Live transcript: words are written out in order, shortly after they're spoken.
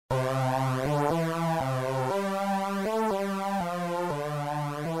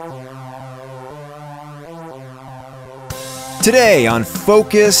Today on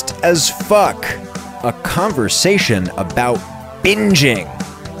Focused as Fuck, a conversation about binging.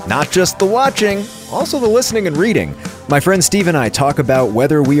 Not just the watching, also the listening and reading. My friend Steve and I talk about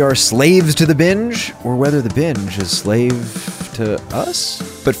whether we are slaves to the binge or whether the binge is slave to us.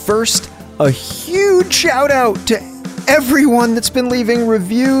 But first, a huge shout out to everyone that's been leaving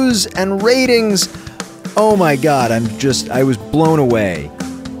reviews and ratings. Oh my God, I was blown away.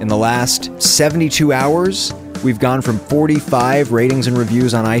 In the last 72 hours, we've gone from 45 ratings and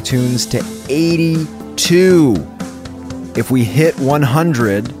reviews on iTunes to 82. If we hit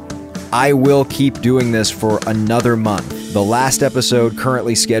 100, I will keep doing this for another month. The last episode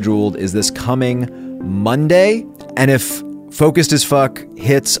currently scheduled is this coming Monday. And if Focused as Fuck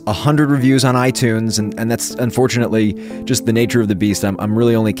hits 100 reviews on iTunes, and that's unfortunately just the nature of the beast, I'm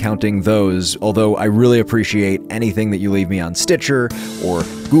really only counting those, although I really appreciate anything that you leave me on Stitcher or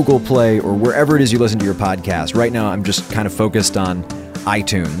Google Play or wherever it is you listen to your podcast. Right now, I'm just kind of focused on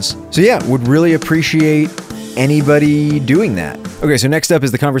iTunes. So yeah, would really appreciate anybody doing that. Okay, so next up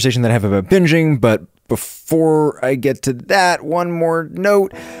is the conversation that I have about binging, but before I get to that, one more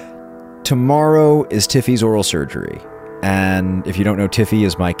note. Tomorrow is Tiffy's oral surgery. And if you don't know, Tiffy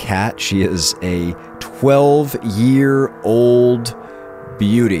is my cat. She is a 12-year-old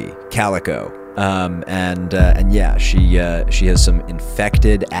beauty, calico. And yeah, she has some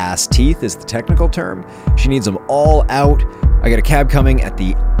infected ass teeth is the technical term. She needs them all out. I got a cab coming at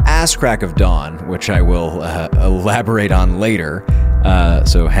the ass crack of dawn, which I will elaborate on later.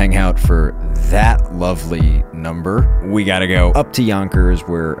 So hang out for that lovely number. We got to go up to Yonkers,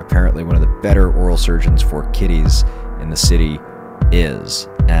 where apparently one of the better oral surgeons for kitties in the city is,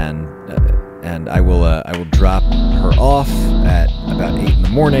 and I will drop her off at about 8 in the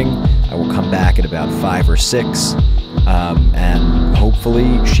morning. I will come back at about 5 or 6, and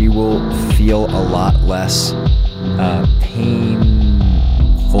hopefully she will feel a lot less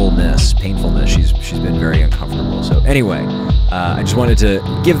painfulness. She's been very uncomfortable. So anyway, I just wanted to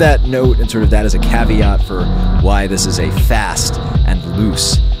give that note and sort of that as a caveat for why this is a fast and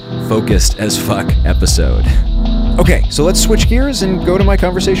loose, focused as fuck episode. Okay, so let's switch gears and go to my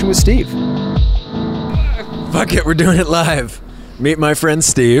conversation with Steve. Fuck it, we're doing it live. Meet my friend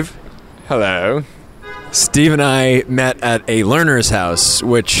Steve. Hello. Steve and I met at a learner's house,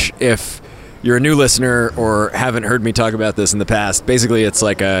 which, if you're a new listener or haven't heard me talk about this in the past, basically it's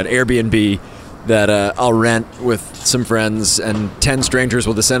like an Airbnb that I'll rent with some friends, and 10 strangers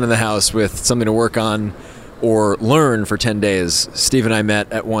will descend in the house with something to work on or learn for 10 days. Steve and I met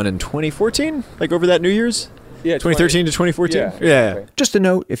at one in 2014, like over that New Year's? Yeah, 2013 to 2014? Yeah. Exactly. Just a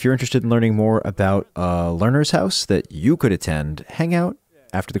note, if you're interested in learning more about a learner's house that you could attend, hang out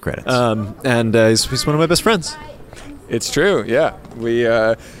after the credits. He's one of my best friends. It's true, yeah. We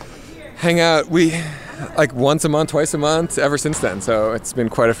hang out, like once a month, twice a month, ever since then. So it's been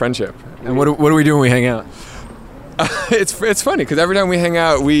quite a friendship. And what do we do when we hang out? It's funny because every time we hang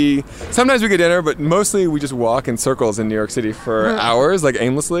out, sometimes we get dinner, but mostly we just walk in circles in New York City for hours, like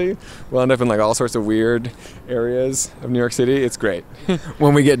aimlessly. We'll end up in like all sorts of weird areas of New York City. It's great.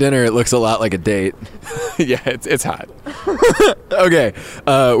 When we get dinner, it looks a lot like a date. Yeah, it's hot. Okay,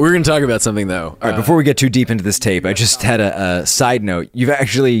 we're going to talk about something though. All right, before we get too deep into this tape, I just had a side note. You've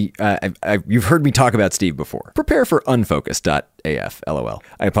actually you've heard me talk about Steve before. Prepare for unfocused.af, lol.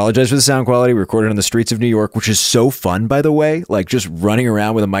 I apologize for the sound quality. We recorded on the streets of New York, which is so fun, by the way. Like just running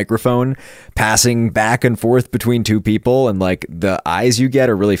around with a microphone, passing back and forth between two people, and like the eyes you get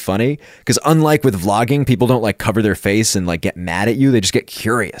are really funny. Because unlike with vlogging, people don't like cover their face and like get mad at you. They just get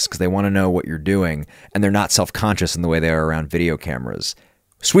curious because they want to know what you're doing, and they're not self-conscious in the way they are around video cameras.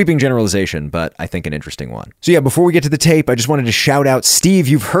 Sweeping generalization, but I think an interesting one. So yeah, before we get to the tape, I just wanted to shout out Steve.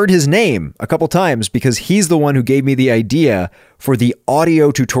 You've heard his name a couple times because he's the one who gave me the idea for the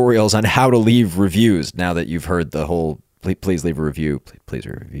audio tutorials on how to leave reviews. Now that you've heard the whole please leave a review, please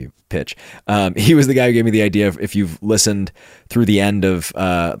review pitch. He was the guy who gave me the idea. If you've listened through the end of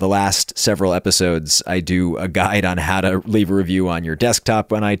the last several episodes, I do a guide on how to leave a review on your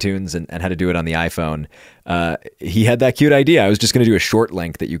desktop on iTunes and how to do it on the iPhone. He had that cute idea. I was just going to do a short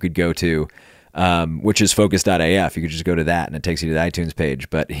link that you could go to, which is focus.af. You could just go to that and it takes you to the iTunes page.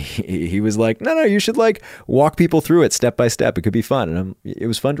 But he was like, no, you should like walk people through it step by step. It could be fun. And it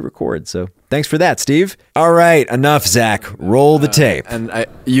was fun to record. So thanks for that, Steve. All right, enough, Zach. Roll the tape. And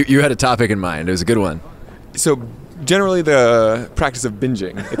you had a topic in mind. It was a good one. So generally the practice of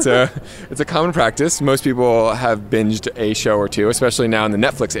binging. It's a common practice. Most people have binged a show or two, especially now in the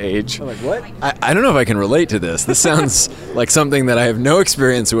Netflix age. I'm like, what? I don't know if I can relate to this. This sounds like something that I have no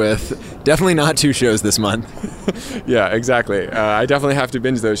experience with. Definitely not 2 shows this month. Yeah, exactly. I definitely have to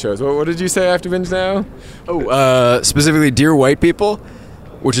binge those shows. What did you say I have to binge now? Specifically Dear White People,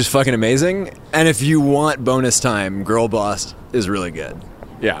 which is fucking amazing. And if you want bonus time, Girl Boss is really good.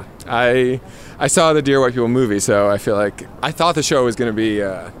 Yeah, I saw the Dear White People movie, so I feel like I thought the show was going to be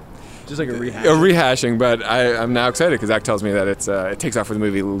just like a rehashing, but I'm now excited because Zach tells me that it takes off where the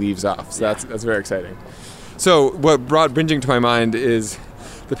movie leaves off. So that's very exciting. So what brought binging to my mind is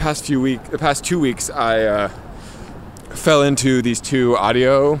the past 2 weeks I fell into these 2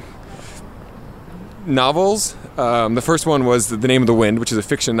 audio novels. The first one was The Name of the Wind, which is a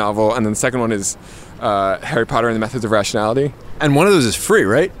fiction novel, and then the second one is Harry Potter and the Methods of Rationality. And one of those is free,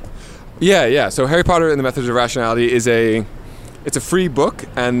 right? Yeah. So Harry Potter and the Methods of Rationality it's a free book,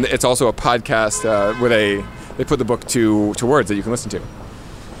 and it's also a podcast where they put the book to words that you can listen to.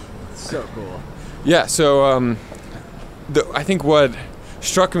 So cool. Yeah. So I think what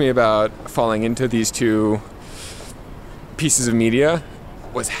struck me about falling into these 2 pieces of media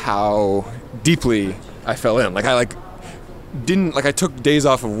was how deeply I fell in. I took days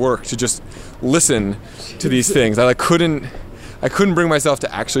off of work to just listen to these things. I couldn't bring myself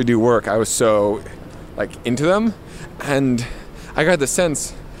to actually do work. I was so into them, and I got the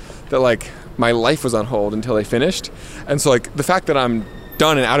sense that my life was on hold until they finished. And so the fact that I'm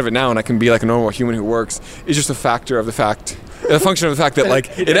done and out of it now and I can be like a normal human who works is just a function of the fact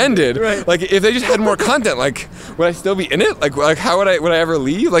that it ended. Right. If they just had more content, would I still be in it? How would I ever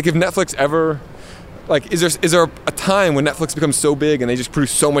leave? If Netflix ever is there a time when Netflix becomes so big and they just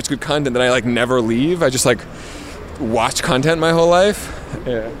produce so much good content that I never leave? I just watch content my whole life.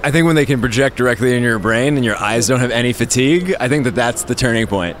 Yeah. I think when they can project directly in your brain and your eyes don't have any fatigue, I think that's the turning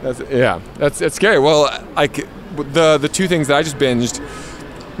point. That's scary. Well, the 2 things that I just binged.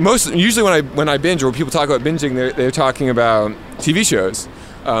 Usually when I binge, or when people talk about binging, they're talking about TV shows.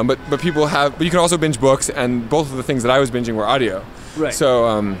 But you can also binge books, and both of the things that I was binging were audio. Right.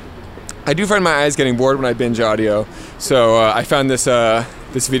 So I do find my eyes getting bored when I binge audio. So I found this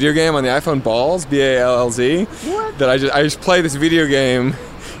video game on the iPhone, Balls, Ballz. What? That I just play this video game,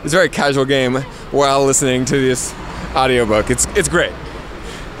 this very casual game, while listening to this audiobook. It's great.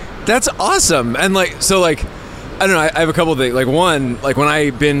 That's awesome. And I don't know, I have a couple of things. One, when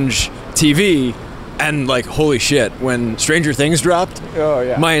I binge TV, and holy shit, when Stranger Things dropped,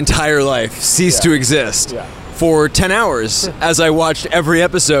 my entire life ceased to exist. Yeah. For 10 hours as I watched every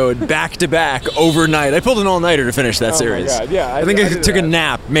episode back to back overnight. I pulled an all-nighter to finish that series. My God. Yeah, I think I took a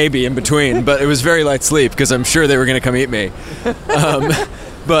nap maybe in between, but it was very light sleep because I'm sure they were going to come eat me.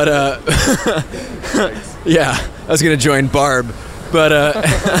 Yeah, I was going to join Barb. But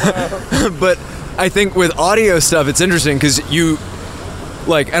but I think with audio stuff, it's interesting because and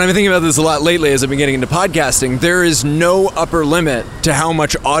I've been thinking about this a lot lately as I've been getting into podcasting, there is no upper limit to how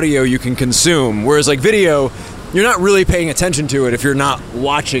much audio you can consume. Whereas video, you're not really paying attention to it if you're not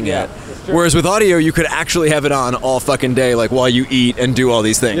watching it. Whereas with audio, you could actually have it on all fucking day, while you eat and do all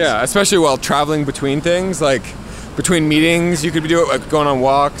these things. Yeah, especially while traveling between things, between meetings, you could be going on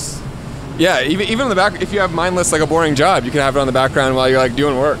walks. Yeah, even in the back, if you have mindless, a boring job, you can have it on the background while you're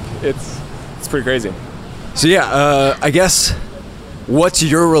doing work. It's pretty crazy. So yeah, I guess, what's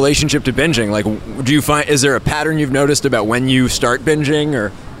your relationship to binging? Do you find, is there a pattern you've noticed about when you start binging,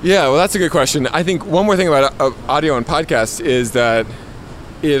 or? Yeah, well, that's a good question. I think one more thing about audio and podcasts is that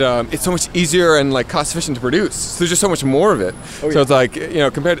it's so much easier and cost efficient to produce. So there's just so much more of it. Oh, yeah. So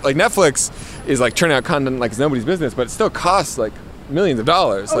it's compared to Netflix is churning out content like it's nobody's business, but it still costs millions of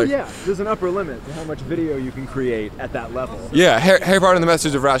dollars. Oh yeah, there's an upper limit to how much video you can create at that level. Yeah, Harry Potter and the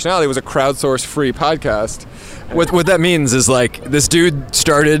Methods of Rationality was a crowdsourced free podcast. What that means is this dude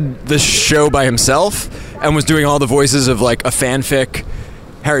started this show by himself and was doing all the voices of a fanfic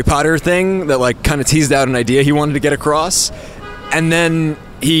Harry Potter thing that kind of teased out an idea he wanted to get across, and then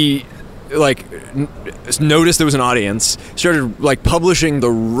he noticed there was an audience, started publishing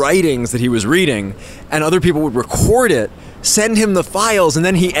the writings that he was reading, and other people would record it, send him the files, and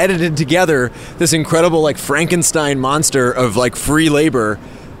then he edited together this incredible Frankenstein monster of free labor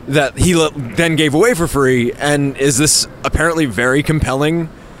that he then gave away for free, and is this apparently very compelling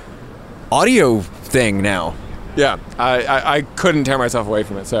audio thing now. Yeah, I couldn't tear myself away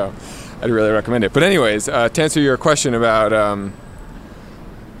from it, so I'd really recommend it. But anyways, to answer your question about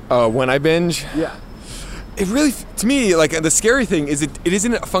when I binge, yeah, it really, to me, the scary thing is it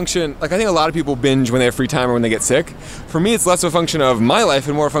isn't a function, I think a lot of people binge when they have free time or when they get sick. For me, it's less of a function of my life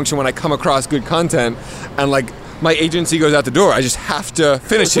and more a function when I come across good content and my agency goes out the door. I just have to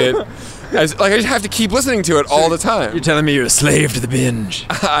finish it. I just have to keep listening to it all the time. You're telling me you're a slave to the binge.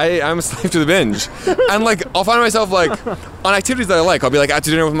 I'm a slave to the binge. And like I'll find myself like on activities that I like. I'll be like out to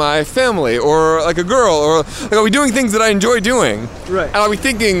dinner with my family or like a girl, or like I'll be doing things that I enjoy doing. Right. And I'll be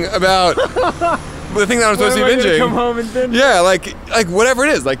thinking about the thing that I'm supposed to be binging. Come home and binge? Yeah, like whatever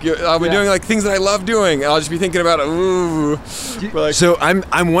it is. Like I'll be doing like things that I love doing, and I'll just be thinking about it. Ooh. Like, So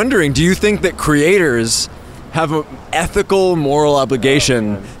I'm wondering, do you think that creators have an ethical, moral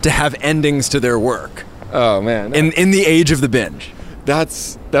obligation to have endings to their work oh man. in the age of the binge?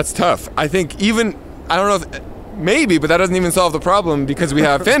 That's tough. I think even I don't know if maybe, but that doesn't even solve the problem because we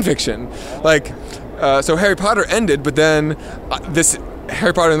have fan fiction. Like so Harry Potter ended, but then this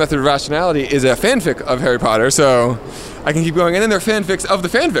Harry Potter and the Method of Rationality is a fanfic of Harry Potter, so I can keep going. And then there are fanfics of the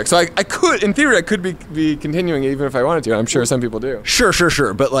fanfic. So I could, in theory, I could be continuing even if I wanted to. And I'm sure some people do.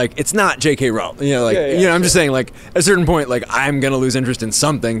 Sure. But like, it's not J.K. Rowling. You know, like, I'm just saying, like, at a certain point, like, I'm gonna lose interest in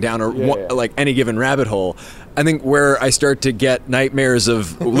something down like any given rabbit hole. I think where I start to get nightmares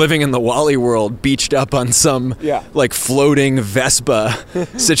of living in the Wally world, beached up on some like floating Vespa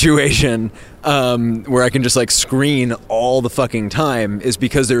situation, where I can just like screen all the fucking time, is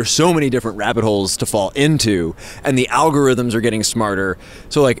because there are so many different rabbit holes to fall into, and the algorithms are getting smarter.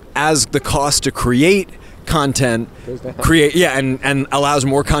 So like, as the cost to create content and allows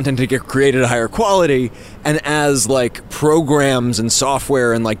more content to get created at a higher quality, and as like programs and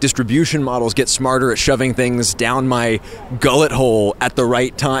software and like distribution models get smarter at shoving things down my gullet hole at the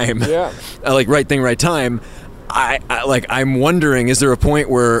right time, like right thing, right time, I'm wondering, is there a point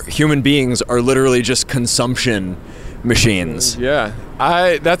where human beings are literally just consumption machines?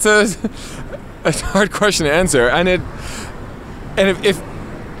 That's a hard question to answer, and if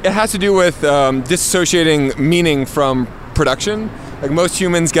it has to do with disassociating meaning from production. Like most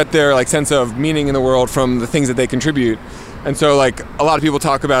humans get their like sense of meaning in the world from the things that they contribute. And so like a lot of people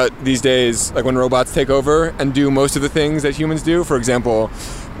talk about these days, like when robots take over and do most of the things that humans do. For example,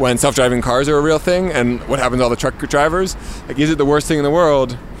 when self-driving cars are a real thing, and what happens to all the truck drivers. Like, is it the worst thing in the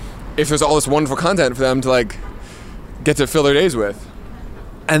world if there's all this wonderful content for them to like get to fill their days with?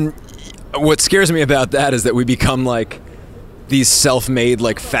 And what scares me about that is that we become like these self-made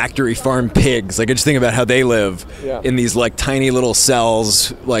like factory farm pigs. Like, I just think about how they live in these like tiny little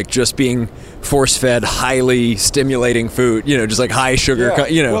cells, like just being force-fed, highly stimulating food, you know, just like high sugar,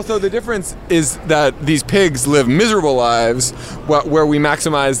 you know. Well, so the difference is that these pigs live miserable lives where we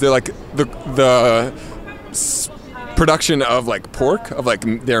maximize the production of like pork, of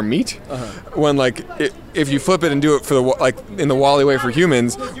like their meat. When like if you flip it and do it for the like in the Wall-E way for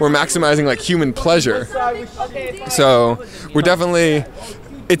humans, we're maximizing like human pleasure. So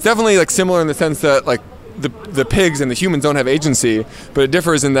it's definitely like similar in the sense that like the pigs and the humans don't have agency, but it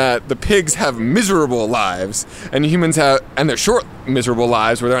differs in that the pigs have miserable lives and humans and they're short miserable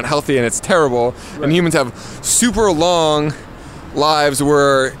lives where they're unhealthy and it's terrible, and humans have super long lives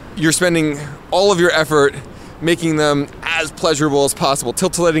where you're spending all of your effort making them as pleasurable as possible,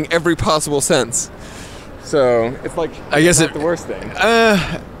 titillating every possible sense. So it's like, I guess it's not the worst thing.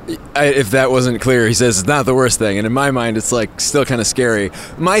 If that wasn't clear, he says it's not the worst thing, and in my mind it's like still kind of scary.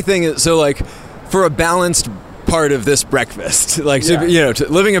 My thing is, so like for a balanced part of this breakfast, like so, you know,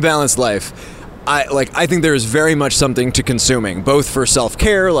 living a balanced life, I think there is very much something to consuming, both for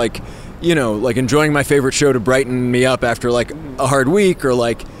self-care, like, you know, like enjoying my favorite show to brighten me up after like a hard week, or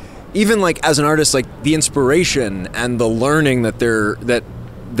like even like as an artist, like the inspiration and the learning that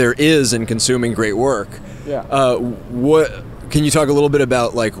there is in consuming great work. What can you talk a little bit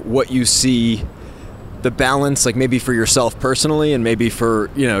about like what you see the balance, like maybe for yourself personally and maybe for,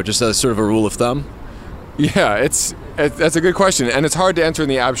 you know, just as sort of a rule of thumb? That's a good question, and it's hard to answer in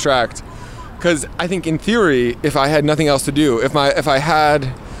the abstract, because I think in theory, if I had nothing else to do, if I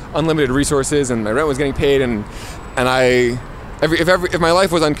had unlimited resources and my rent was getting paid and if my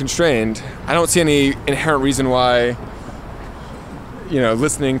life was unconstrained, I don't see any inherent reason why, you know,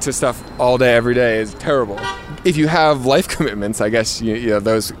 listening to stuff all day, every day is terrible. If you have life commitments, I guess you know,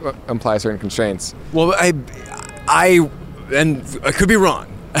 those imply certain constraints. Well, I could be wrong.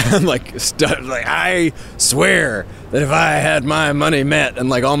 I'm like I swear that if I had my money met and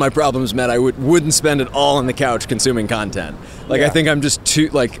like all my problems met, I wouldn't spend it all on the couch consuming content. Like I think I'm just too,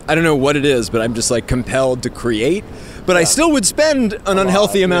 like, I don't know what it is, but I'm just like compelled to create. But I still would spend an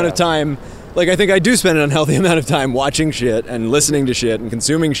unhealthy amount of time. Like, I think I do spend an unhealthy amount of time watching shit and listening to shit and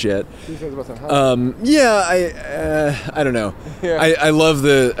consuming shit. I don't know. I love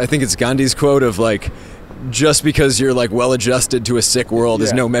I think it's Gandhi's quote of like, just because you're like well adjusted to a sick world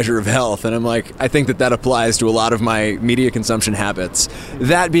is no measure of health. And I'm like, I think that applies to a lot of my media consumption habits.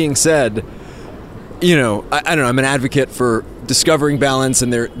 That being said, you know, I don't know, I'm an advocate for discovering balance,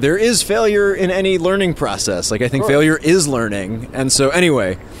 and there is failure in any learning process. Like, I think failure is learning. And so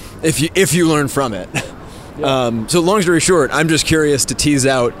anyway, if you learn from it. Yeah. So long story short, I'm just curious to tease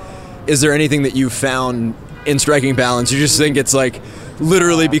out, is there anything that you found in striking balance? You just think it's like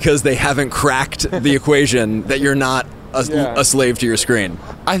literally because they haven't cracked the equation that you're not a slave to your screen?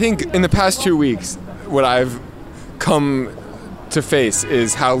 I think in the past 2 weeks, what I've come to face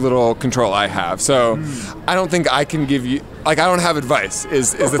is how little control I have. So I don't think I can give you, like, I don't have advice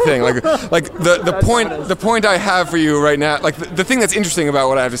is the thing. Like the point I have for you right now, like the thing that's interesting about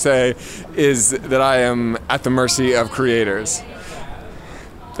what I have to say is that I am at the mercy of creators.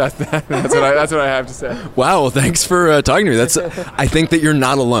 That's what I have to say. Wow, well, thanks for talking to me. I think that you're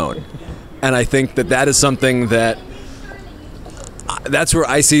not alone. And I think that is something that's where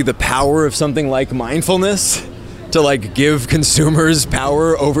I see the power of something like mindfulness, to like give consumers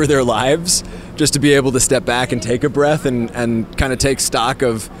power over their lives, just to be able to step back and take a breath and kind of take stock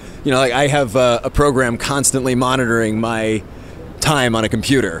of, you know, like I have a program constantly monitoring my time on a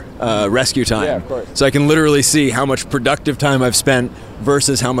computer, rescue time. Yeah, of course. So I can literally see how much productive time I've spent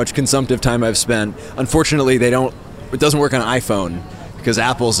versus how much consumptive time I've spent. Unfortunately, it doesn't work on iPhone because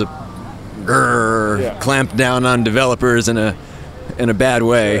Apple's clamped down on developers in a bad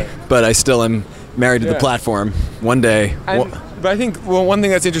way, but I still am married to the platform. One day. But I think, well, one thing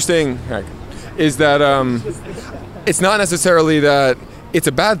that's interesting is that it's not necessarily that it's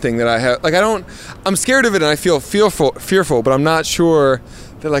a bad thing that I have. Like, I'm scared of it and I feel fearful, but I'm not sure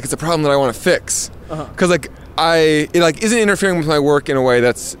that like it's a problem that I want to fix. Because it isn't interfering with my work in a way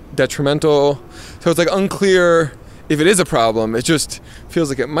that's detrimental. So it's like unclear if it is a problem. It just feels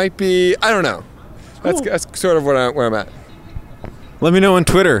like it might be. I don't know. Cool. That's sort of where I'm at. Let me know on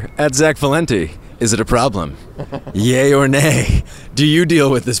Twitter @ZachValenti. Is it a problem? Yay or nay? Do you deal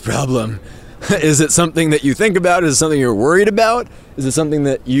with this problem? Is it something that you think about? Is it something you're worried about? Is it something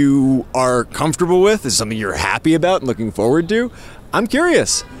that you are comfortable with? Is it something you're happy about and looking forward to? I'm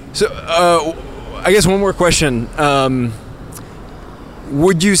curious. So, I guess one more question.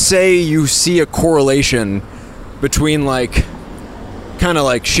 Would you say you see a correlation between like, kind of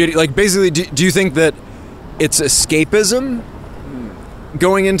like shitty, like basically, do you think that it's escapism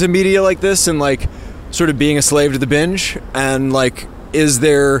going into media like this and like sort of being a slave to the binge? And like, is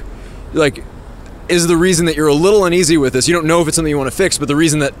the reason that you're a little uneasy with this, you don't know if it's something you want to fix, but the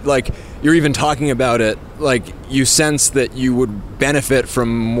reason that like you're even talking about it, like you sense that you would benefit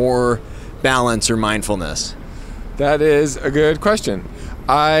from more balance or mindfulness? That is a good question.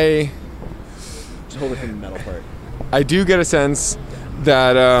 Just hold it in the metal part. I do get a sense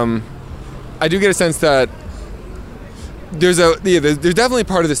that there's definitely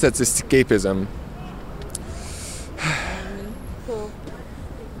part of this that's escapism.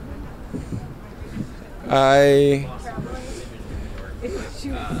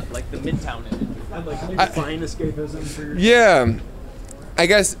 Like the Midtown image. Like, can you define escapism for yourself? Yeah. I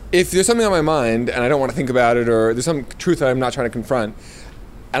guess if there's something on my mind and I don't want to think about it, or there's some truth that I'm not trying to confront,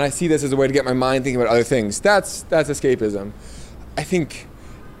 and I see this as a way to get my mind thinking about other things, that's escapism. I think,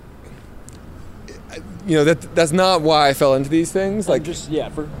 you know, that's not why I fell into these things. Like,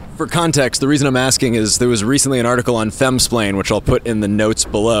 for context, the reason I'm asking is there was recently an article on Femsplain, which I'll put in the notes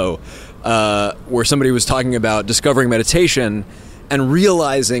below, where somebody was talking about discovering meditation and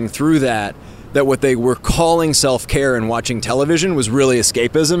realizing through that what they were calling self-care and watching television was really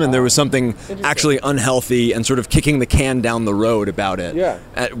escapism, and there was something actually unhealthy and sort of kicking the can down the road about it. Yeah.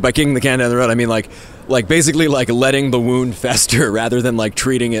 By kicking the can down the road, I mean like basically like letting the wound fester rather than like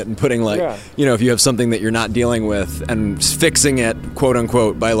treating it and putting like, you know, if you have something that you're not dealing with and fixing it, quote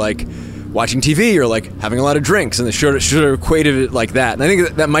unquote, by like watching TV or like having a lot of drinks, and they should have equated it like that. And I think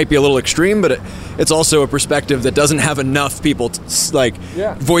that might be a little extreme, but it's also a perspective that doesn't have enough people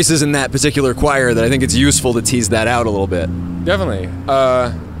voices in that particular choir that I think it's useful to tease that out a little bit. Definitely.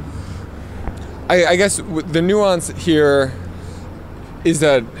 I guess the nuance here is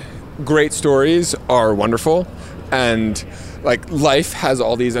that great stories are wonderful, and like life has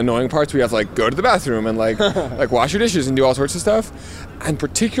all these annoying parts where you have to like go to the bathroom and like like wash your dishes and do all sorts of stuff. And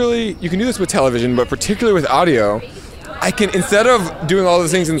particularly, you can do this with television, but particularly with audio, I can, instead of doing all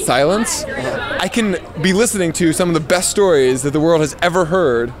those things in silence, I can be listening to some of the best stories that the world has ever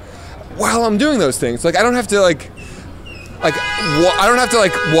heard while I'm doing those things. Like, I don't have to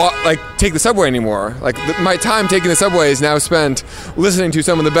take the subway anymore. Like, my time taking the subway is now spent listening to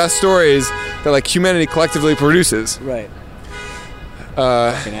some of the best stories that like humanity collectively produces. Right.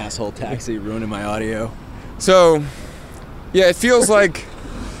 Fucking asshole taxi ruining my audio. So, yeah, it feels like,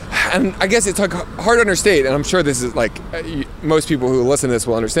 and I guess it's like hard to understate, and I'm sure this is like, most people who listen to this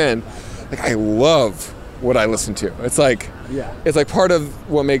will understand, like, I love what I listen to. It's like part of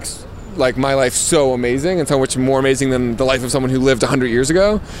what makes like my life so amazing, and so much more amazing than the life of someone who lived 100 years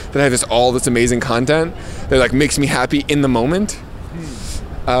ago, that I have all this amazing content that like makes me happy in the moment.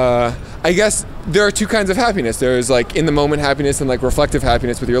 I guess there are two kinds of happiness. There's like in the moment happiness and like reflective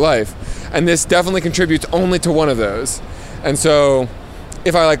happiness with your life, and this definitely contributes only to one of those. And so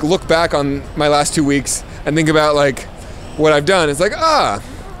if I like look back on my last 2 weeks and think about like what I've done, it's like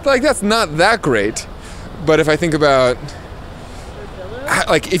like that's not that great. But if I think about,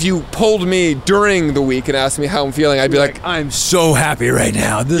 like, if you polled me during the week and asked me how I'm feeling, I'd be like, I'm so happy right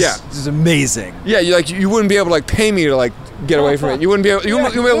now. This is amazing. Yeah, you wouldn't be able to like pay me to like get away from it. You wouldn't be able. You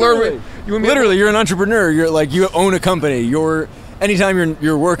wouldn't be able to learn. Literally, you're an entrepreneur. You're like, you own a company. Anytime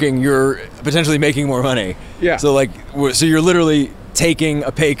you're working, you're potentially making more money. Yeah. So you're literally taking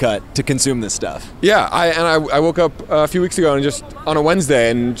a pay cut to consume this stuff. Yeah, I woke up a few weeks ago and just on a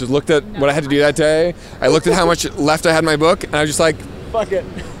Wednesday and just looked at what I had to do that day. I looked at how much left I had in my book, and I was just like, fuck it,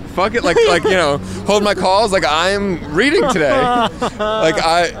 like hold my calls, like I'm reading today. I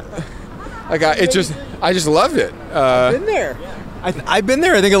just loved it. I've been there. I've been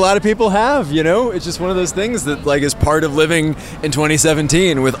there. I think a lot of people have, It's just one of those things that like is part of living in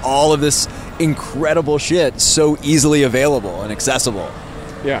 2017 with all of this incredible shit so easily available and accessible.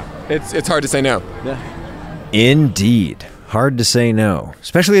 Yeah, it's hard to say no. Yeah. Indeed. Hard to say no,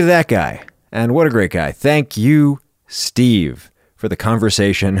 especially to that guy. And what a great guy. Thank you, Steve, for the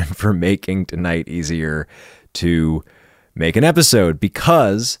conversation and for making tonight easier to make an episode,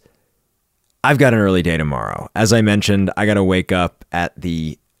 because I've got an early day tomorrow. As I mentioned, I got to wake up at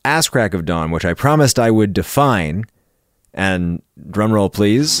the ass crack of dawn, which I promised I would define. And drum roll,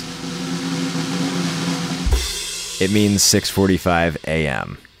 please. It means 6:45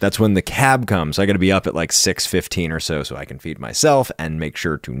 a.m. That's when the cab comes. So I got to be up at like 6:15 or so I can feed myself and make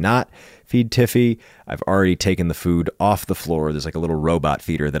sure to not feed Tiffy. I've already taken the food off the floor. There's like a little robot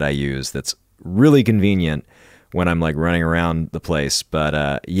feeder that I use that's really convenient when I'm like running around the place.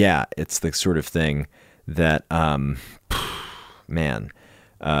 But it's the sort of thing that,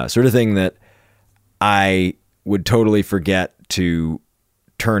 sort of thing that I would totally forget to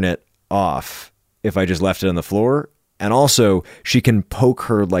turn it off if I just left it on the floor. And also, she can poke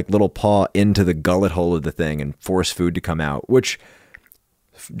her like little paw into the gullet hole of the thing and force food to come out, which,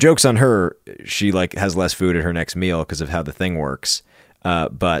 joke's on her, she like has less food at her next meal because of how the thing works.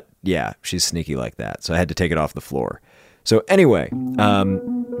 But yeah, she's sneaky like that. So I had to take it off the floor. So anyway,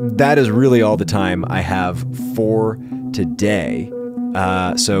 that is really all the time I have for today.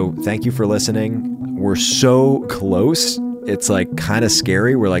 So thank you for listening. We're so close. It's like kind of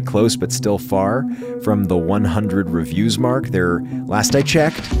scary. We're like close, but still far from the 100 reviews mark. Last I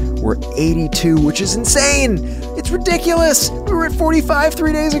checked, we're 82, which is insane. It's ridiculous. We were at 45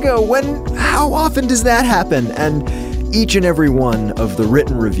 3 days ago. How often does that happen? And each and every one of the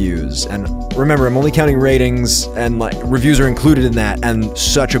written reviews, and remember, I'm only counting ratings, and like reviews are included in that, and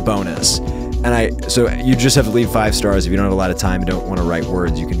such a bonus. So you just have to leave 5 stars. If you don't have a lot of time and don't want to write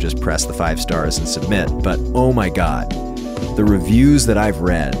words, you can just press the 5 stars and submit. But oh my God, the reviews that I've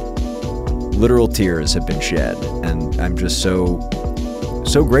read, literal tears have been shed, and I'm just so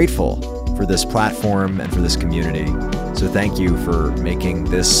grateful for this platform and for this community. So thank you for making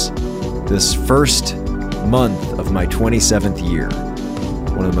this first month of my 27th year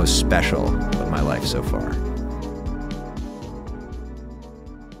one of the most special of my life so far.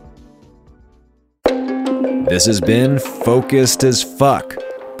 This has been Focused as Fuck,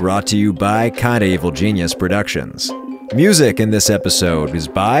 brought to you by Kinda Evil Genius Productions. Music in this episode is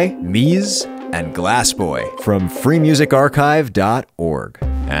by Mies and Glassboy from freemusicarchive.org.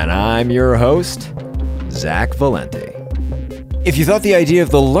 And I'm your host, Zach Valenti. If you thought the idea of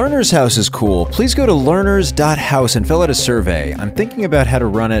the Learner's House is cool, please go to learners.house and fill out a survey. I'm thinking about how to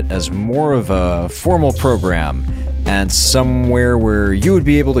run it as more of a formal program and somewhere where you would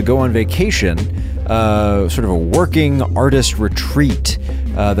be able to go on vacation, sort of a working artist retreat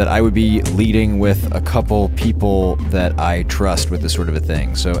that I would be leading with a couple people that I trust with this sort of a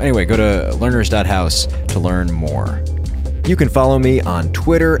thing. So anyway, go to learners.house to learn more. You can follow me on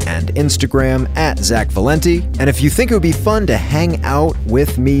Twitter and Instagram at Zach Valenti. And if you think it would be fun to hang out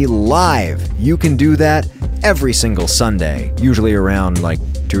with me live, you can do that every single Sunday, usually around like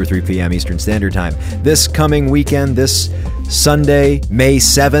 2 or 3 p.m. Eastern Standard Time. This coming weekend, this Sunday, May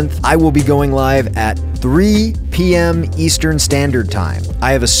 7th, I will be going live at 3 p.m. Eastern Standard Time.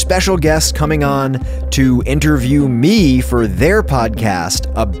 I have a special guest coming on to interview me for their podcast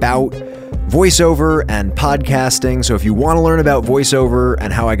about voiceover and podcasting. So if you want to learn about voiceover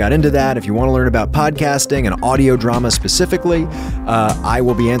and how I got into that, if you want to learn about podcasting and audio drama specifically, I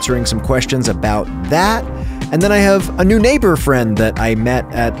will be answering some questions about that. And then I have a new neighbor friend that I met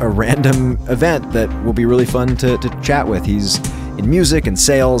at a random event that will be really fun to chat with. He's in music and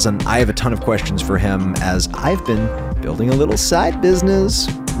sales, and I have a ton of questions for him as I've been building a little side business,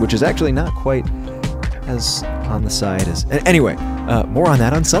 which is actually not quite as on the side as... Anyway, more on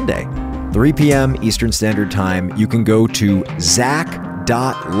that on Sunday, 3 p.m. Eastern Standard Time. You can go to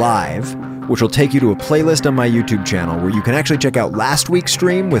Zach.live, which will take you to a playlist on my YouTube channel where you can actually check out last week's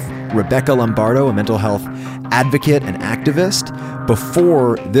stream with Rebecca Lombardo, a mental health advocate and activist,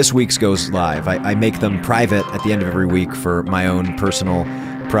 before this week's goes live. I make them private at the end of every week for my own personal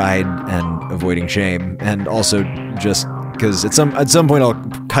pride and avoiding shame, and also just because at some point I'll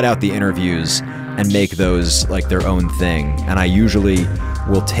cut out the interviews and make those like their own thing, and I usually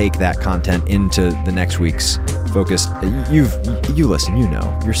will take that content into the next week's focus. You listen, you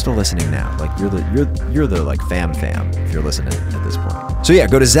know, you're still listening now. Like you're the like fam if you're listening at this point. So yeah,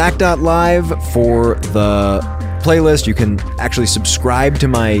 go to Zach.live for the playlist. You can actually subscribe to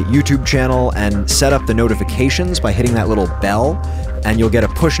my YouTube channel and set up the notifications by hitting that little bell, and you'll get a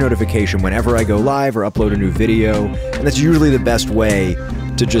push notification whenever I go live or upload a new video. And that's usually the best way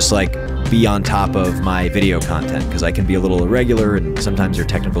to just like be on top of my video content, because I can be a little irregular and sometimes there are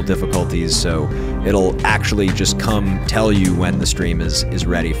technical difficulties, so it'll actually just come tell you when the stream is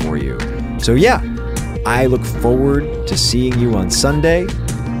ready for you. So yeah, I look forward to seeing you on Sunday.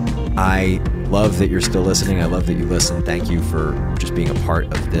 I love that you're still listening. I love that you listen. Thank you for just being a part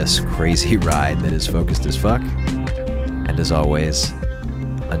of this crazy ride that is Focused as Fuck. And as always,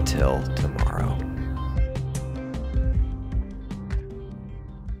 until tomorrow.